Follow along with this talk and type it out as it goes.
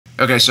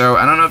Okay, so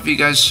I don't know if you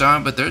guys saw,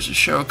 but there's a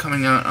show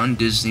coming out on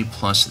Disney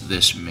Plus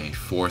this May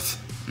 4th,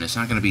 and it's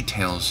not going to be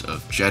Tales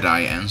of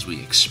Jedi as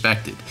we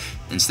expected.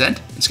 Instead,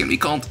 it's going to be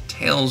called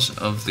Tales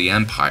of the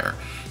Empire.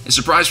 A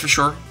surprise for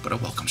sure, but a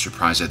welcome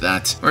surprise at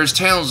that. Whereas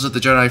Tales of the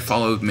Jedi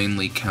followed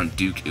mainly Count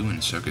Dooku and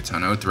Ahsoka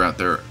Tano throughout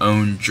their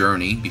own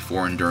journey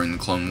before and during the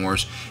Clone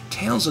Wars,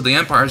 Tales of the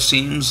Empire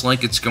seems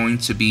like it's going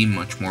to be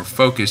much more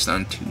focused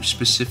on two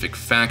specific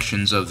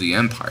factions of the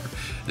Empire,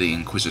 the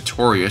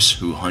Inquisitorius,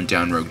 who hunt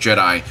down rogue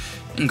Jedi,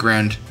 and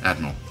Grand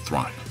Admiral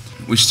Thrawn.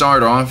 We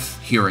start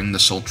off hearing the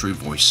sultry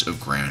voice of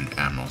Grand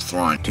Admiral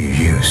Thrawn. Do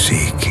you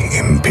seek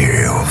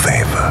Imperial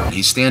favor?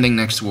 He's standing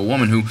next to a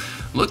woman who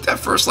looked at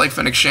first like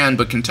Fennec Shand,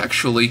 but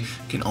contextually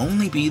can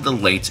only be the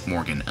late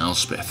Morgan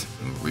Elsbeth,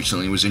 who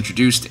recently was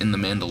introduced in The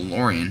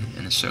Mandalorian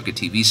and Ahsoka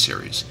TV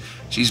series.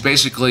 She's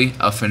basically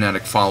a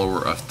fanatic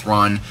follower of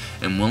Thrawn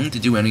and willing to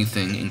do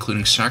anything,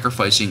 including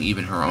sacrificing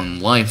even her own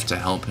life to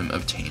help him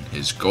obtain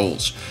his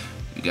goals.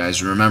 You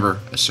guys remember,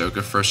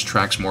 Ahsoka first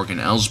tracks Morgan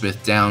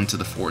Elsbeth down to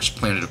the forest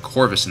planet of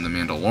Corvus in The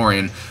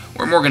Mandalorian,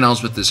 where Morgan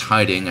Elsbeth is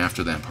hiding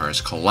after the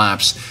Empire's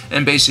collapse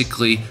and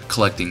basically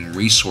collecting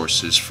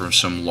resources for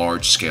some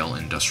large-scale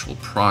industrial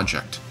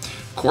project.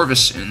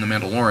 Corvus in The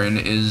Mandalorian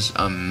is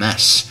a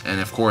mess, and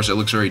of course it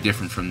looks very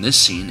different from this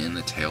scene in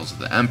the Tales of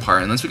the Empire,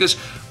 and that's because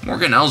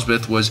Morgan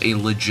Elsbeth was a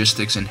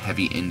logistics and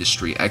heavy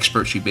industry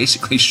expert. She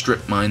basically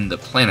strip-mined the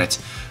planet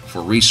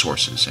for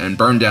resources and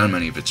burned down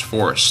many of its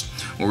forests.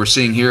 What we're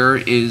seeing here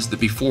is the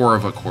before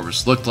of what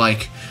Corvus looked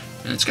like,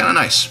 and it's kind of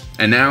nice.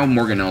 And now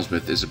Morgan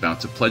Elsbeth is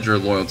about to pledge her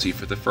loyalty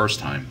for the first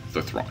time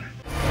to Thrawn.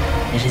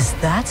 It is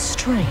that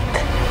strength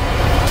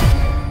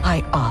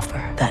I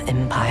offer the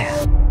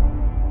Empire.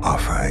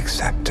 Offer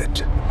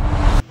accepted.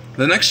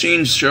 The next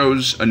scene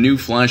shows a new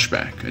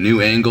flashback, a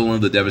new angle of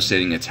the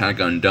devastating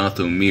attack on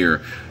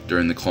Dathomir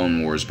during the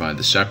Clone Wars by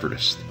the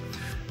Separatists.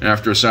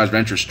 After Asajj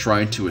Ventress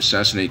tried to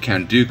assassinate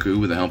Count Dooku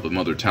with the help of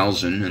Mother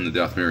Talzin and the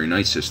Dathomiri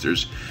Night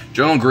Sisters,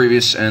 General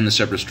Grievous and the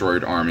Separatist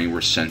droid army were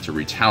sent to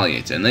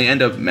retaliate, and they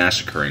end up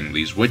massacring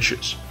these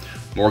witches.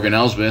 Morgan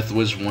Elsbeth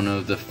was one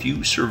of the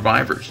few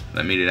survivors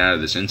that made it out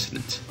of this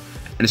incident,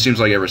 and it seems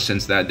like ever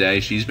since that day,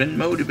 she's been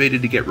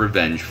motivated to get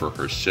revenge for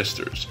her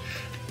sisters.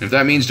 And if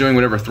that means doing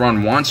whatever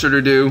Thrawn wants her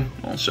to do,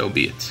 well, so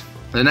be it.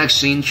 The next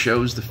scene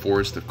shows the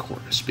forest of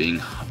Corvus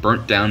being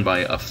burnt down by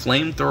a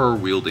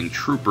flamethrower-wielding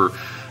trooper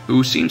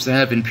who seems to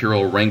have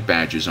Imperial rank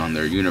badges on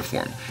their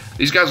uniform.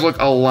 These guys look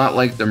a lot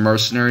like the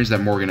mercenaries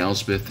that Morgan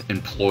Elsbeth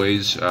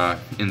employs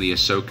in the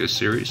Ahsoka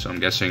series, so I'm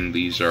guessing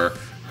these are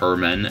her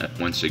men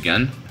once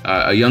again.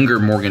 A younger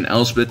Morgan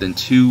Elsbeth and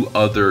two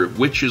other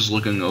witches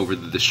looking over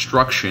the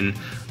destruction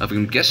of,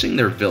 I'm guessing,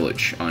 their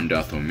village on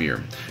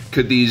Dathomir.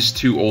 Could these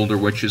two older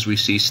witches we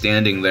see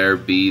standing there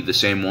be the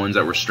same ones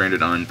that were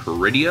stranded on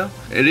Peridia?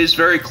 It is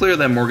very clear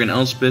that Morgan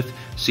Elsbeth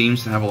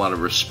seems to have a lot of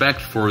respect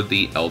for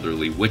the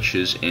elderly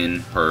witches in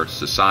her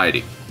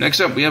society. Next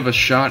up, we have a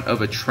shot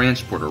of a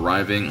transport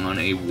arriving on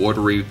a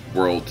watery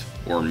world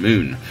or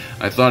moon.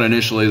 I thought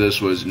initially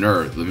this was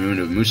Nur, the moon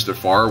of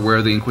Mustafar,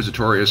 where the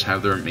Inquisitorius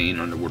have their main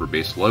underwater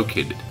base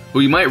located,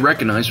 who you might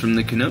recognize from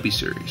the Kenobi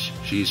series.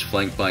 She's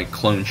flanked by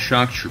clone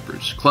shock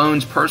troopers,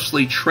 clones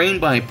personally trained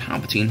by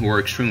Palpatine who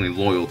are extremely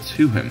loyal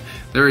to him.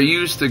 They're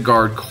used to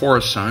guard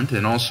Coruscant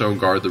and also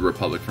guard the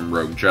Republic from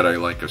rogue Jedi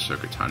like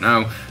Ahsoka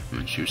Tano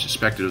when she was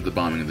suspected of the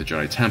bombing of the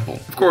Jedi Temple.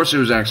 Of course, it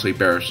was actually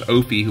Barriss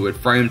Offee who had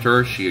framed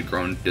her. She had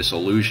grown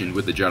disillusioned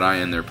with the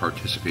Jedi and their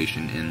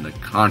participation in the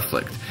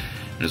conflict.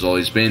 It has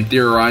always been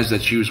theorized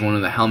that she was one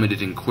of the helmeted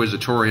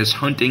Inquisitorius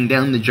hunting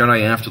down the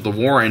Jedi after the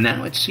war, and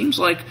now it seems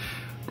like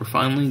we're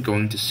finally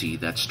going to see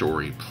that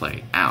story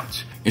play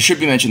out. It should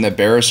be mentioned that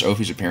Barriss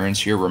Offee's appearance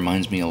here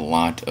reminds me a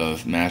lot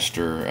of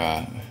Master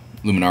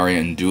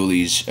Luminaria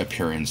Nduli's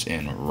appearance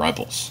in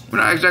Rebels. We're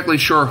not exactly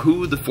sure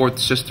who the fourth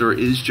sister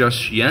is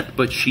just yet,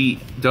 but she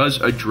does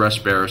address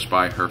Barriss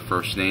by her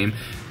first name,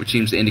 which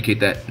seems to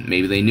indicate that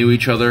maybe they knew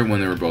each other when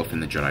they were both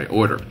in the Jedi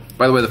Order.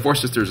 By the way, the fourth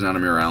sister is not a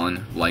Mira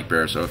Allen, like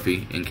Barriss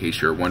Offee, in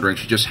case you're wondering.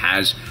 She just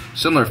has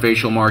similar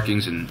facial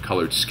markings and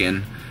colored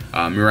skin.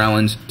 Mira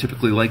Allens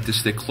typically like to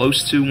stick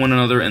close to one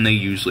another, and they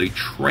usually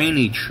train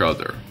each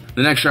other.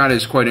 The next shot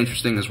is quite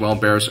interesting as well.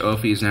 Barriss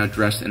Offee is now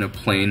dressed in a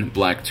plain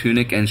black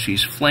tunic, and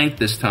she's flanked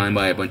this time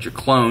by a bunch of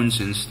clones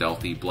in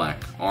stealthy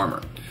black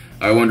armor.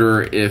 I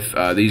wonder if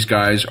these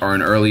guys are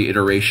an early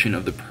iteration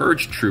of the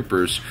Purge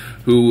troopers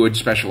who would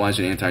specialize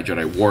in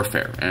anti-Jedi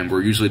warfare, and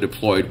were usually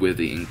deployed with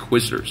the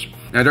Inquisitors.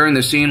 Now during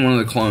the scene, one of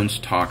the clones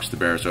talks to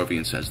Barriss Offee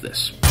and says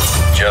this: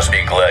 "Just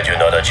be glad you're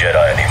not a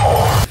Jedi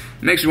anymore."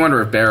 It makes me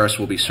wonder if Barriss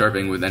will be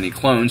serving with any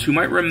clones who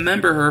might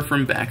remember her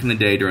from back in the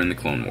day during the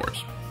Clone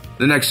Wars.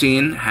 The next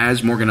scene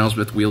has Morgan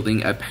Elsbeth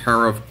wielding a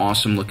pair of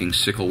awesome-looking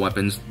sickle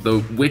weapons. The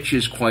witch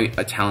is quite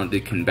a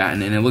talented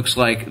combatant, and it looks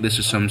like this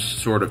is some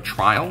sort of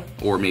trial,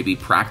 or maybe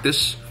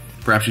practice.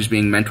 Perhaps she's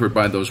being mentored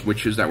by those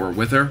witches that were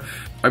with her.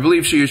 I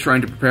believe she is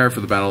trying to prepare for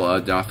the Battle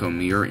of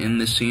Dathomir in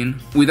this scene.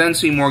 We then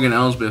see Morgan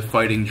Elsbeth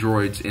fighting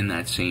droids in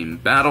that same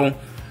battle.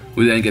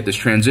 We then get this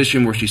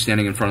transition where she's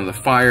standing in front of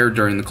the fire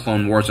during the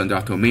Clone Wars on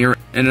Dathomir,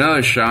 And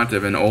another shot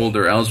of an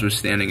older Elsbeth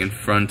standing in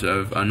front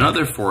of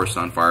another forest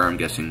on fire. I'm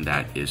guessing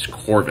that is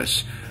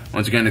Corvus.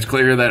 Once again, it's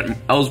clear that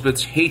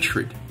Elsbeth's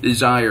hatred,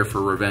 desire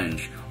for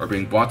revenge, are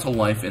being brought to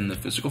life in the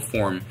physical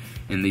form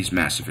in these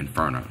massive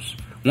infernos.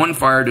 One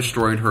fire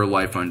destroyed her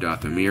life on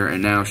Dathomir,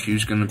 and now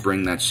she's going to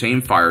bring that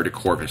same fire to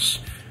Corvus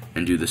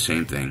and do the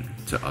same thing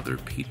to other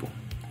people.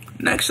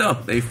 Next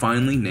up, they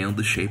finally nailed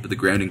the shape of the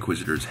Grand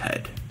Inquisitor's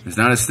head. It's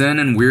not as thin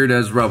and weird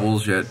as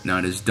Rebels, yet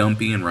not as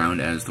dumpy and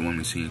round as the one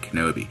we see in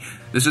Kenobi.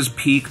 This is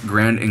peak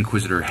Grand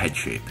Inquisitor head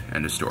shape,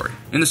 end of story.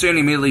 In the scene,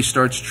 he immediately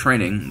starts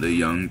training the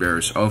young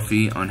Barriss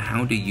Offee on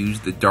how to use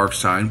the dark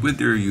side with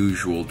their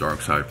usual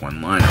dark side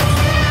one-liners.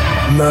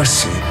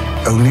 Mercy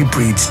only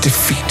breeds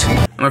defeat.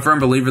 I'm a firm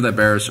believer that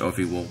Barriss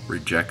Offee will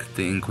reject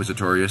the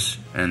Inquisitorius,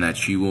 and that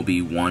she will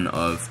be one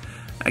of,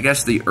 I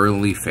guess, the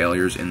early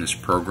failures in this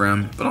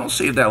program, but I'll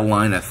save that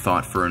line of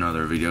thought for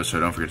another video, so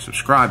don't forget to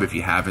subscribe if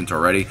you haven't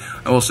already.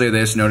 I will say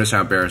this, notice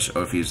how Barriss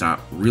Offee is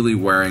not really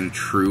wearing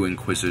true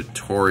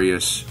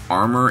Inquisitorius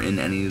armor in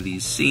any of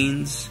these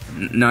scenes.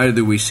 Neither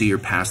do we see her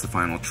pass the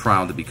final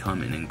trial to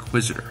become an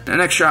Inquisitor. The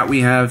next shot,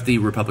 we have the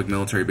Republic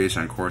military base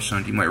on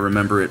Coruscant. You might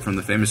remember it from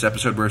the famous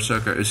episode where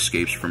Ahsoka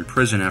escapes from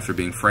prison after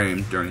being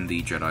framed during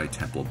the Jedi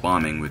Temple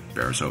bombing with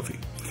Barriss Offee.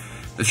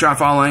 The shot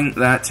following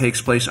that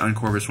takes place on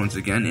Corvus once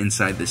again,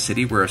 inside the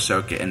city where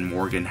Ahsoka and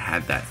Morgan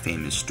had that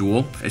famous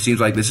duel. It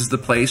seems like this is the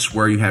place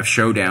where you have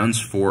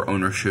showdowns for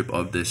ownership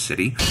of this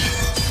city.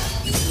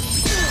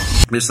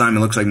 This time it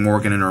looks like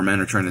Morgan and her men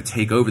are trying to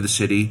take over the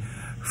city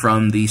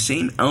from the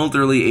same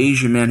elderly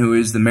Asian man who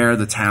is the mayor of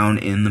the town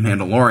in The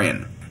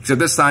Mandalorian. Except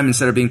this time,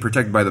 instead of being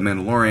protected by the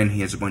Mandalorian,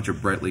 he has a bunch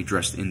of brightly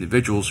dressed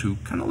individuals who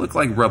kind of look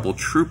like rebel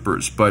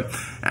troopers, but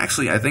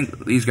actually I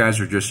think these guys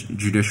are just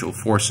judicial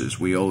forces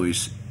we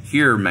always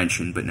hear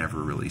mentioned but never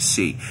really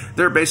see.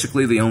 They're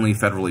basically the only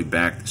federally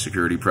backed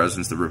security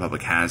presence the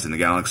Republic has in the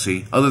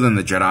galaxy, other than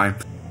the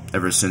Jedi,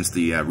 ever since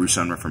the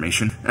Ruusan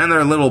Reformation, and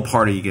their little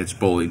party gets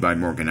bullied by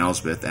Morgan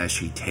Elsbeth as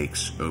she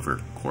takes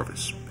over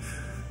Corvus.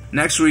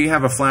 Next, we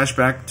have a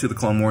flashback to the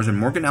Clone Wars, and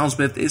Morgan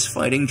Elsbeth is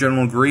fighting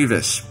General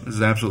Grievous. This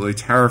is absolutely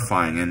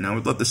terrifying, and I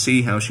would love to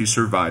see how she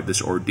survived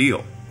this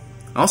ordeal.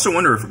 I also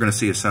wonder if we're going to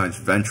see Asajj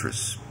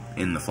Ventress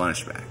in the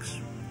flashbacks,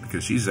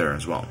 because she's there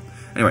as well.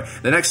 Anyway,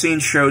 the next scene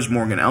shows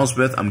Morgan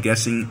Elsbeth, I'm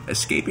guessing,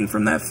 escaping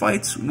from that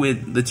fight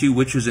with the two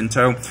witches in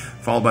tow,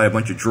 followed by a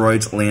bunch of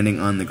droids landing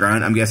on the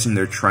ground. I'm guessing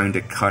they're trying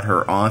to cut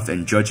her off,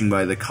 and judging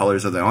by the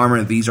colors of the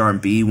armor, these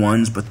aren't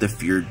B1s, but the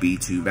feared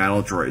B2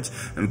 battle droids.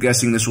 I'm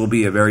guessing this will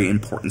be a very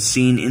important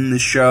scene in the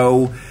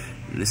show.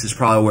 This is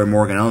probably where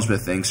Morgan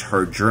Elsbeth thinks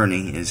her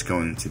journey is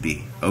going to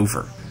be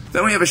over.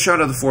 Then we have a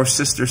shot of the Fourth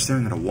Sister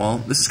staring at a wall.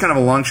 This is kind of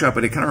a long shot,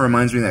 but it kind of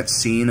reminds me of that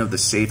scene of the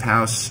safe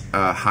house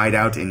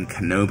hideout in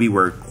Kenobi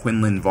where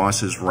Quinlan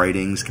Voss's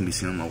writings can be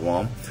seen on the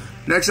wall.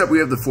 Next up, we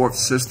have the Fourth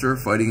Sister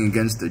fighting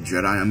against the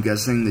Jedi. I'm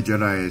guessing the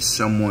Jedi is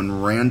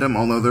someone random,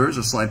 although there is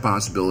a slight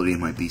possibility it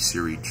might be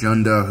Siri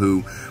Junda,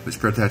 who was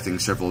protecting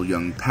several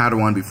young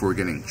Padawan before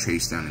getting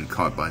chased down and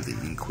caught by the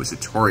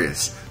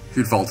Inquisitorius.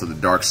 She'd fall to the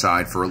dark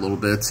side for a little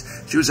bit.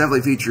 She was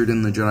heavily featured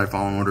in the Jedi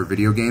Fallen Order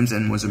video games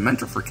and was a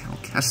mentor for Cal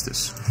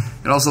Kestis.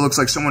 It also looks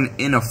like someone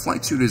in a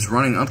flight suit is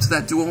running up to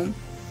that duel.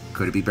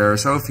 Could it be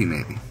Barriss Offee,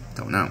 maybe?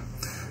 Don't know.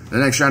 The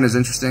next shot is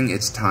interesting.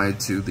 It's tied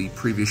to the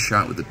previous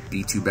shot with the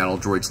B2 battle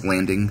droids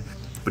landing.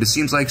 But it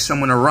seems like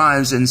someone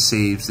arrives and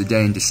saves the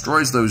day and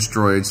destroys those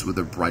droids with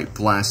a bright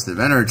blast of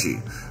energy.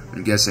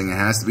 I'm guessing it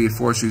has to be a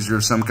Force user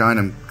of some kind.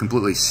 I'm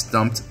completely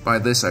stumped by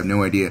this. I have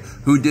no idea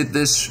who did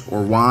this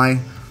or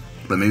why.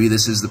 But maybe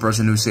this is the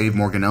person who saved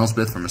Morgan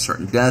Elsbeth from a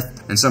certain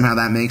death, and somehow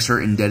that makes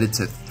her indebted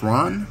to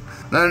Thrawn.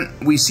 Then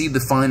we see the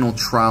final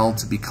trial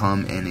to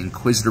become an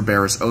Inquisitor.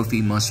 Barriss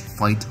Offee must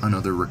fight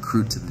another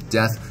recruit to the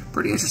death.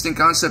 Pretty interesting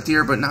concept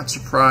here, but not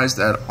surprised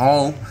at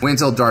all. Wait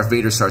until Darth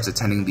Vader starts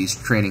attending these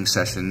training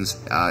sessions.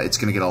 It's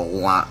going to get a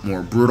lot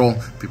more brutal.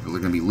 People are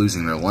going to be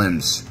losing their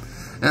limbs.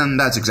 And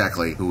that's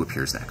exactly who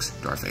appears next,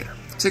 Darth Vader.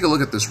 Take a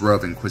look at this row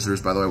of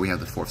Inquisitors. By the way, we have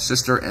the Fourth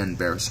Sister and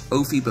Barriss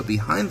Offee, but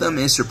behind them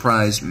is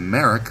surprise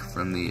Merrick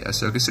from the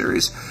Ahsoka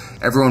series.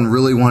 Everyone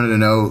really wanted to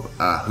know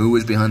who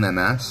was behind that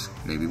mask.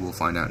 Maybe we'll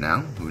find out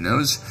now. Who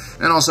knows?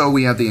 And also,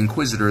 we have the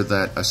Inquisitor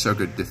that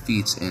Ahsoka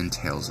defeats in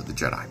Tales of the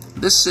Jedi.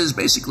 This is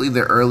basically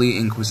the early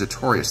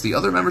Inquisitorius. The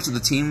other members of the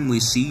team we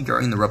see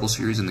during the Rebel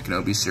series and the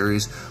Kenobi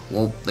series,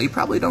 well, they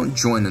probably don't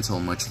join until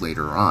much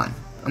later on.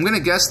 I'm going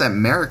to guess that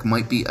Merrick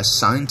might be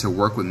assigned to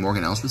work with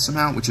Morgan Elsbeth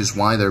somehow, which is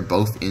why they're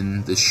both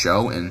in this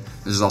show, and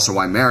this is also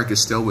why Merrick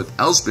is still with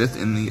Elsbeth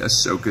in the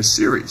Ahsoka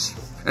series.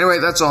 Anyway,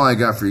 that's all I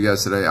got for you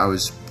guys today. I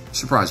was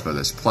surprised by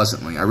this,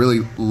 pleasantly. I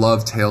really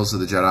love Tales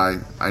of the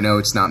Jedi. I know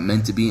it's not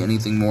meant to be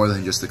anything more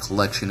than just a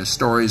collection of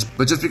stories,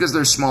 but just because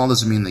they're small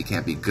doesn't mean they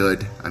can't be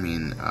good. I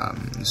mean,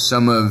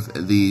 some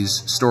of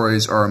these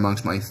stories are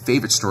amongst my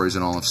favorite stories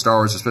in all of Star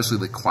Wars, especially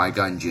the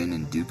Qui-Gon Jinn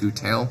and Dooku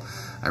tale.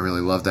 I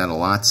really love that a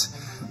lot.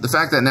 The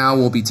fact that now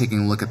we'll be taking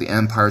a look at the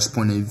Empire's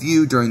point of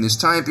view during this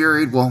time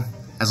period, well,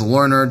 as a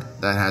lore nerd,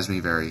 that has me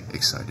very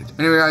excited.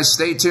 Anyway, guys,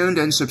 stay tuned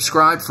and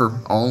subscribe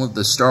for all of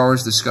the Star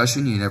Wars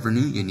discussion you never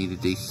knew you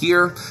needed to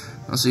hear.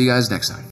 I'll see you guys next time.